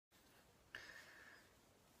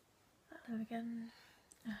Hello again.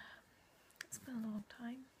 It's been a long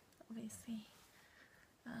time, obviously.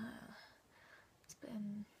 It's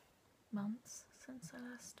been months since I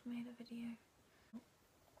last made a video.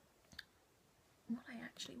 What I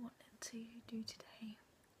actually wanted to do today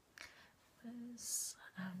was,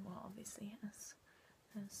 well, obviously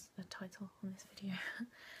as a title on this video,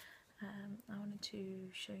 I wanted to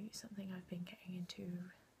show you something I've been getting into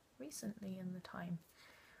recently in the time.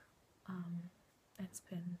 It's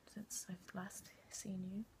been since I've last seen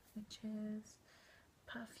you, which is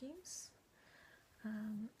perfumes.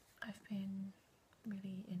 I've been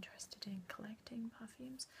really interested in collecting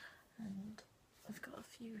perfumes, and I've got a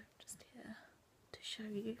few just here to show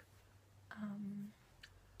you.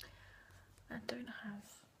 I don't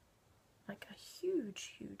have like a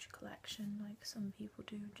huge collection like some people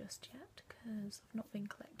do just yet, because I've not been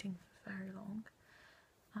collecting for very long.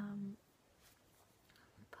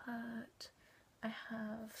 But I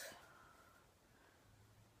have,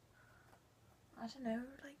 I don't know,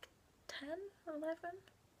 like 10, 11,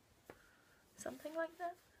 something like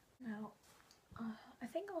that. Now, I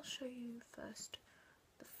think I'll show you first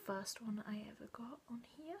the first one I ever got on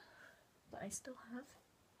here that I still have,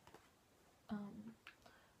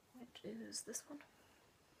 which is this one.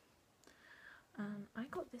 I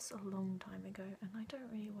got this a long time ago and I don't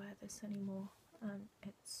really wear this anymore.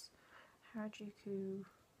 It's Harajuku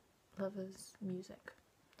Lovers Music,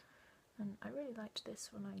 and I really liked this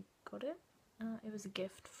when I got it. It was a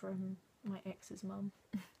gift from my ex's mum.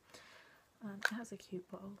 It has a cute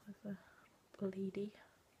bottle with a lady.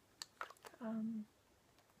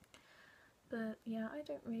 But yeah, I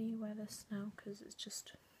don't really wear this now because it's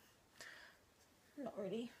just not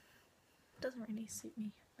really, doesn't really suit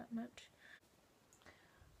me that much.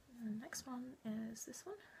 And the next one is this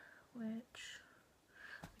one, which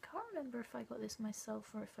I can't remember if I got this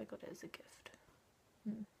myself or if I got it as a gift.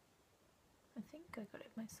 I think I got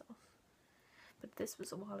it myself, but this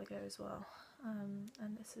was a while ago as well.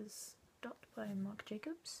 And this is Dot by Marc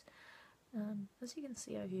Jacobs. As you can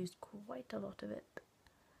see, I've used quite a lot of it,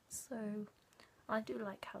 so I do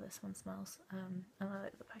like how this one smells, and I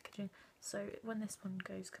like the packaging, so when this one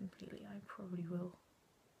goes completely I probably will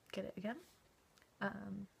get it again.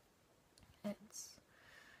 It's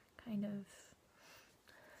kind of,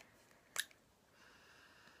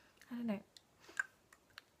 I don't know,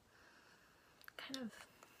 kind of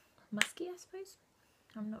musky, I suppose.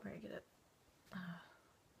 I'm not very good at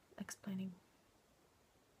explaining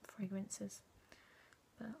fragrances,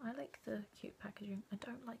 but I like the cute packaging. I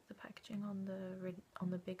don't like the packaging on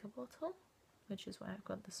the bigger bottle, which is why I've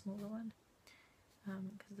got the smaller one,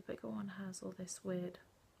 because the bigger one has all this weird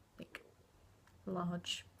like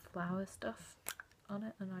large flower stuff on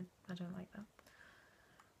it, and I don't like that.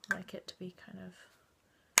 I like it to be kind of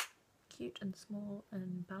cute and small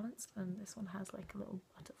and balanced, and this one has like a little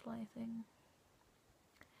butterfly thing,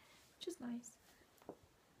 which is nice.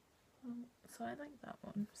 So I like that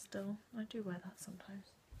one still. I do wear that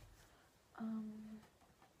sometimes.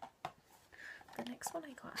 The next one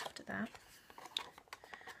I got after that,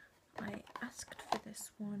 I asked for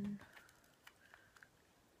this one.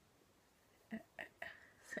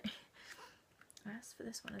 I asked for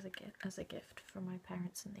this one as a gift from my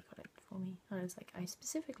parents, and they got it for me. I was like, I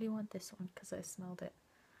specifically want this one because I smelled it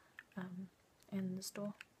in the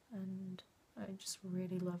store, and I just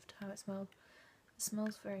really loved how it smelled. It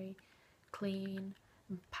smells very clean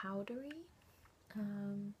and powdery,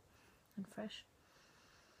 and fresh.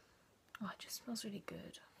 Oh, it just smells really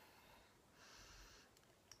good.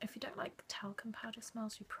 If you don't like talcum powder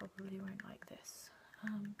smells, you probably won't like this,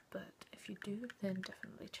 but if you do, then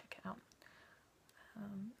definitely check it out.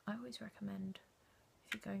 I always recommend,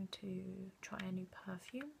 if you're going to try a new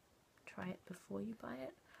perfume, try it before you buy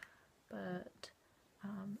it, but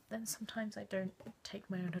then sometimes I don't take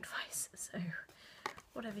my own advice, so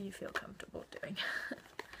whatever you feel comfortable doing.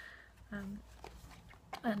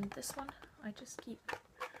 And this one, I just keep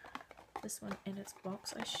this one in its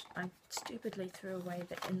box. I stupidly threw away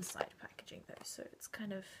the inside packaging though, so it's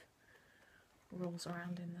kind of rolls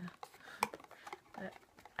around in there. But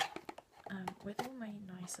with all my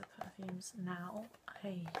nicer perfumes now,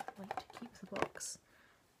 I like to keep the box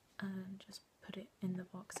and just put it in the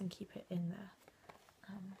box and keep it in there,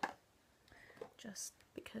 just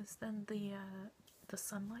because then the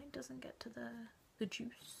sunlight doesn't get to the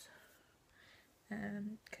juice,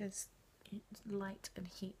 because light and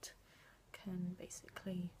heat can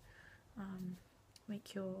basically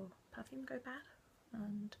make your perfume go bad,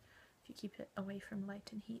 and if you keep it away from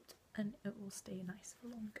light and heat, and it will stay nice for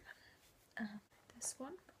longer. This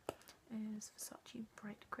one is Versace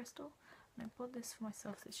Bright Crystal, and I bought this for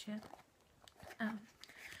myself this year,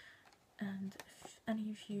 And if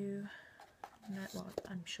any of you know, well,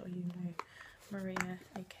 I'm sure you know Maria,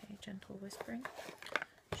 aka Gentle Whispering,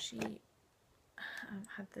 she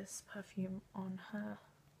had this perfume on her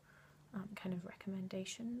kind of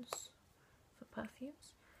recommendations for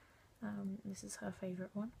perfumes. This is her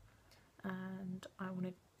favourite one, and I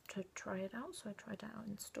wanted to try it out, so I tried it out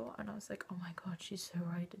in store, and I was like, oh my god, she's so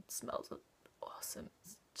right, it smells awesome,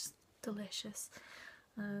 it's just delicious.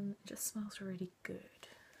 It just smells really good.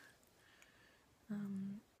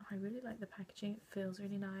 I really like the packaging, it feels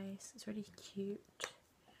really nice, it's really cute,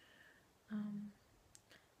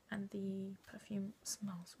 and the perfume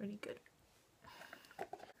smells really good.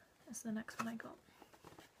 That's the next one I got,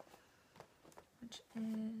 which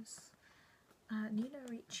is Nina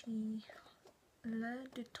Ricci Le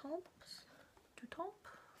Dutemps?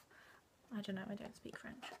 I don't know, I don't speak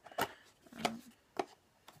French.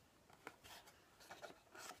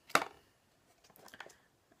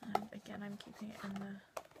 And again, I'm keeping it in the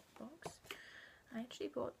box. I actually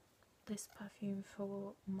bought this perfume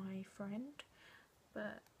for my friend,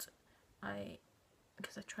 but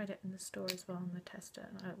because I tried it in the store as well on the tester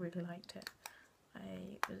and I really liked it,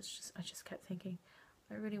 I just kept thinking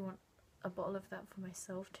I really want a bottle of that for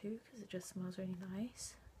myself too, because it just smells really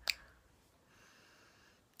nice.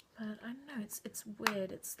 But I don't know, it's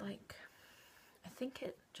weird, it's like, I think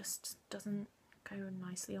it just doesn't go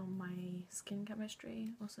nicely on my skin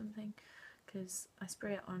chemistry or something, because I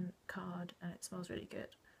spray it on card and it smells really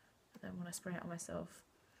good, but then when I spray it on myself,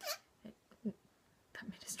 that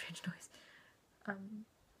made a strange noise.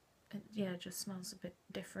 It just smells a bit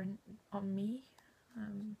different on me.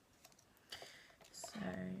 So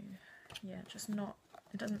yeah, just not,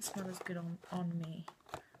 it doesn't smell as good on me.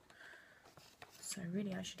 So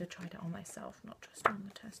really I should have tried it on myself, not just on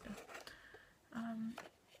the tester.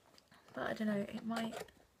 But I don't know, it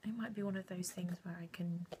might be one of those things where I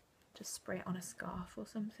can just spray it on a scarf or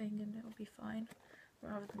something and it'll be fine,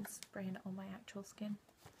 rather than spraying it on my actual skin.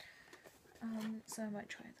 So I might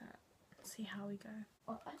try that, see how we go.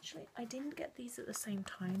 Well, actually I didn't get these at the same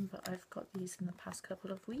time, but I've got these in the past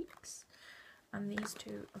couple of weeks, and these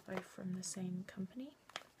two are both from the same company.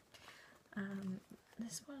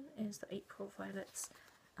 This one is the April Violets,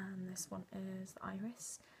 and this one is the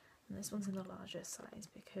Iris, and this one's in the larger size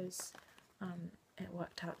because it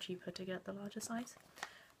worked out cheaper to get the larger size.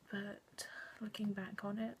 But looking back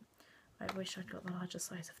on it, I wish I'd got the larger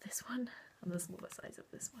size of this one and the smaller size of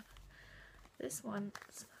this one. This one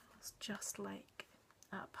smells just like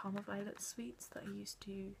Palmer Violet sweets that I used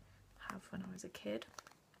to have when I was a kid,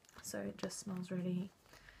 so it just smells really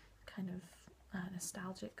kind of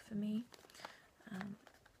nostalgic for me.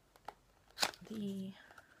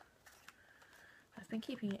 I've been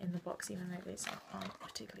keeping it in the box even though these aren't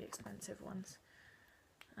particularly expensive ones.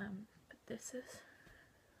 But this is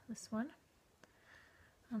this one,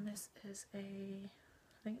 and this is I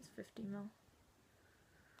think it's 50ml.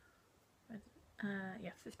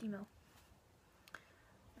 Yeah, 50ml.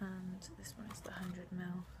 And this one is the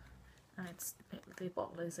 100ml, and the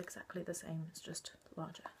bottle is exactly the same, it's just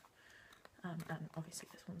larger. And obviously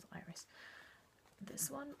this one's Iris. This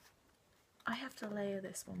one, I have to layer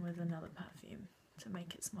this one with another perfume to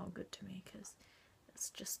make it smell good to me, because it's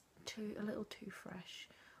just a little too fresh.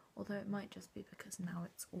 Although it might just be because now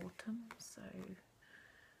it's autumn, so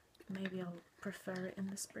maybe I'll prefer it in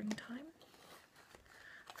the springtime.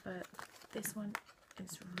 But this one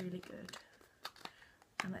is really good,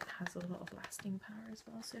 and it has a lot of lasting power as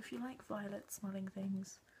well. So if you like violet smelling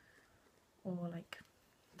things, or like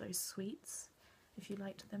those sweets, if you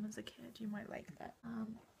liked them as a kid, you might like that.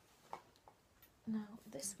 Now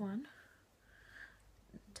this one,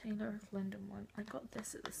 Taylor of London one, I got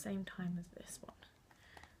this at the same time as this one.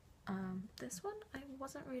 This one I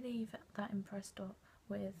wasn't really that impressed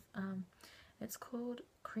with. It's called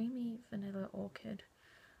Creamy Vanilla Orchid,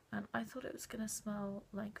 and I thought it was going to smell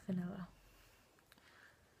like vanilla.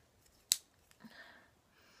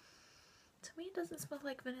 To me it doesn't smell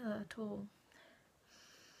like vanilla at all.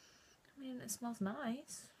 I mean, it smells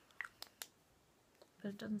nice, but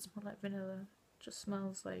it doesn't smell like vanilla. It just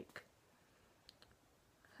smells like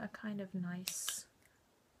a kind of nice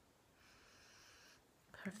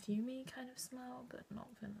perfumey kind of smell, but not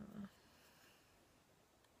vanilla.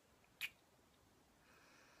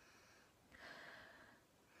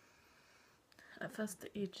 At first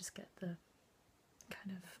you just get the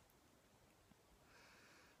kind of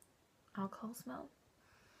alcohol smell.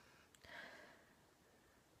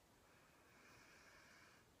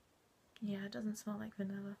 Yeah, it doesn't smell like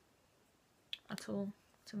vanilla at all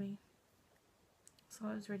to me, so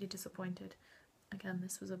I was really disappointed. Again,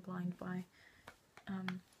 this was a blind buy.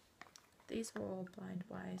 These were all blind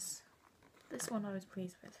buys this one I was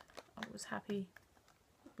pleased with. I was happy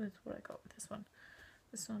with what I got with this one.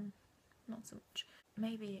 This one, not so much.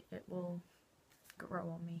 Maybe it will grow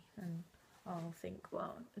on me and I'll think,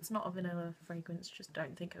 well, it's not a vanilla fragrance, just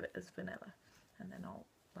don't think of it as vanilla, and then I'll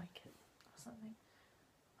like it or something.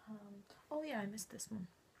 Oh yeah, I missed this one.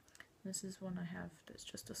 This is one I have that's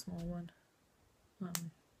just a small one.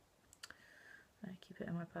 I keep it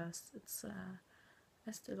in my purse. It's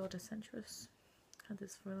Estee Lauder Sensuous. Had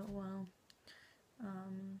this for a little while.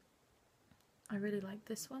 I really like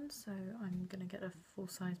this one, so I'm gonna get a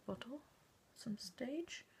full-size bottle some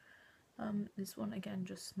stage. This one again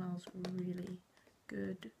just smells really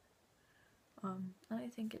good. I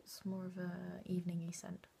think it's more of a evening-y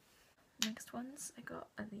scent. Next ones I got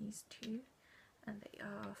are these two, and they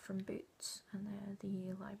are from Boots, and they're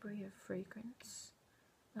the Library of Fragrance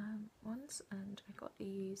ones, and I got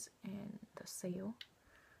these in the sale.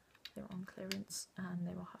 They were on clearance and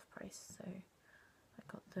they were half price, so I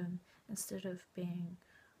got them, instead of being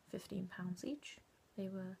 £15 each, they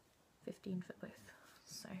were 15 for both.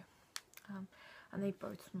 So and they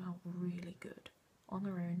both smell really good on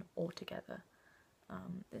their own or together.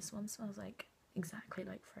 This one smells like exactly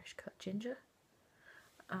like fresh cut ginger.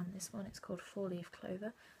 This one is called 4-leaf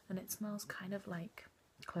clover, and it smells kind of like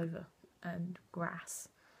clover and grass.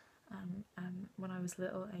 When I was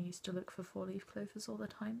little, I used to look for 4-leaf clovers all the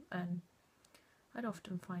time, and I'd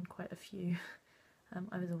often find quite a few.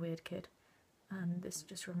 I was a weird kid, and this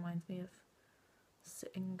just reminds me of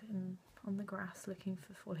sitting on the grass looking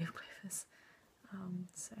for 4-leaf clovers.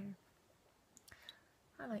 So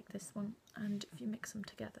I like this one, and if you mix them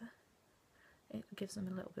together, it gives them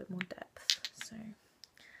a little bit more depth, so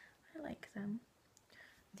I like them.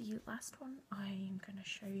 The last one I'm going to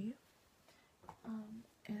show you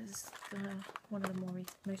is one of the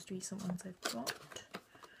most recent ones I've got,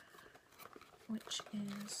 which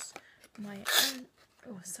is my own.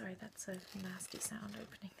 Oh, sorry, that's a nasty sound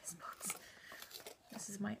opening this box. This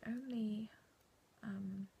is my only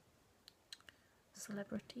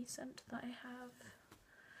celebrity scent that I have,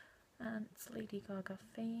 and it's Lady Gaga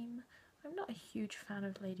Fame. I'm not a huge fan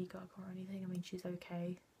of Lady Gaga or anything. I mean, she's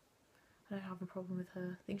okay. I don't have a problem with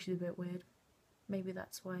her. I think she's a bit weird. Maybe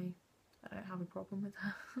that's why I don't have a problem with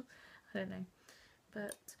her. I don't know.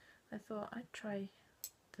 But I thought I'd try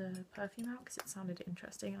the perfume out because it sounded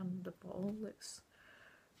interesting, and the bottle looks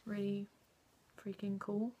really freaking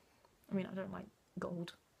cool. I mean, I don't like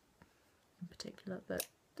gold in particular, but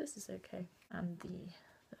this is okay. And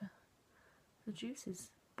the juice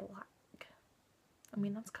is black. I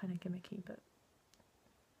mean, that's kind of gimmicky, but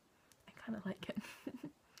I kind of like it.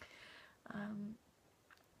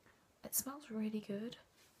 It smells really good.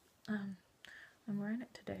 I'm wearing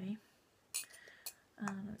it today,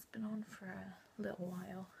 and it's been on for a little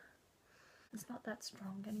while. It's not that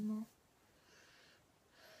strong anymore,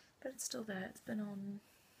 but it's still there. It's been on,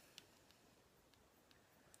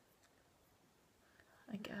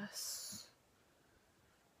 I guess,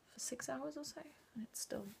 for 6 hours or so, and it's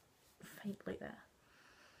still faintly there.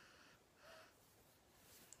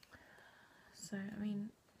 So, I mean,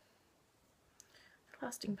 the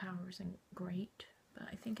lasting power isn't great, but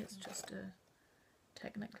I think it's just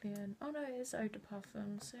technically an, oh no, it is eau de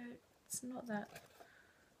parfum, so it's not that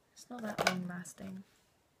long lasting,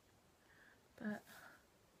 but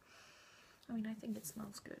I mean, I think it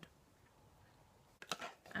smells good,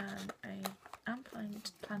 and I am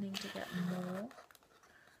planning to get more,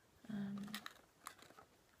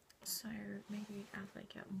 so maybe as I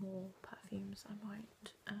get more perfumes I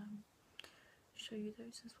might show you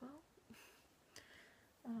those as well.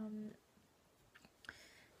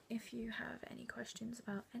 If you have any questions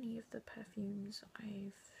about any of the perfumes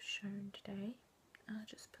I've shown today,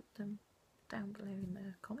 just put them down below in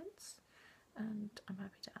the comments, and I'm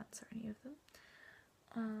happy to answer any of them.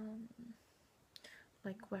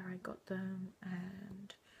 Like where I got them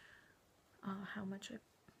and how much I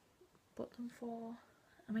bought them for.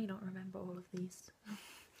 I may not remember all of these,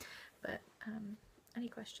 but any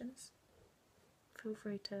questions, feel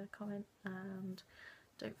free to comment, and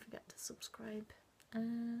don't forget to subscribe,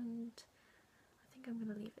 and I think I'm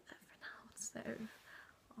going to leave it there for now, so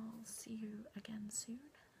I'll see you again soon,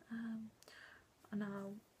 and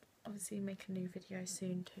I'll obviously make a new video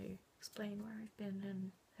soon to explain where I've been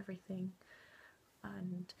and everything,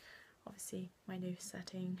 and obviously my new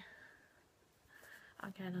setting,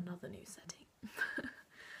 again another new setting.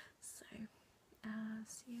 So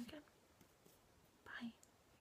see you again.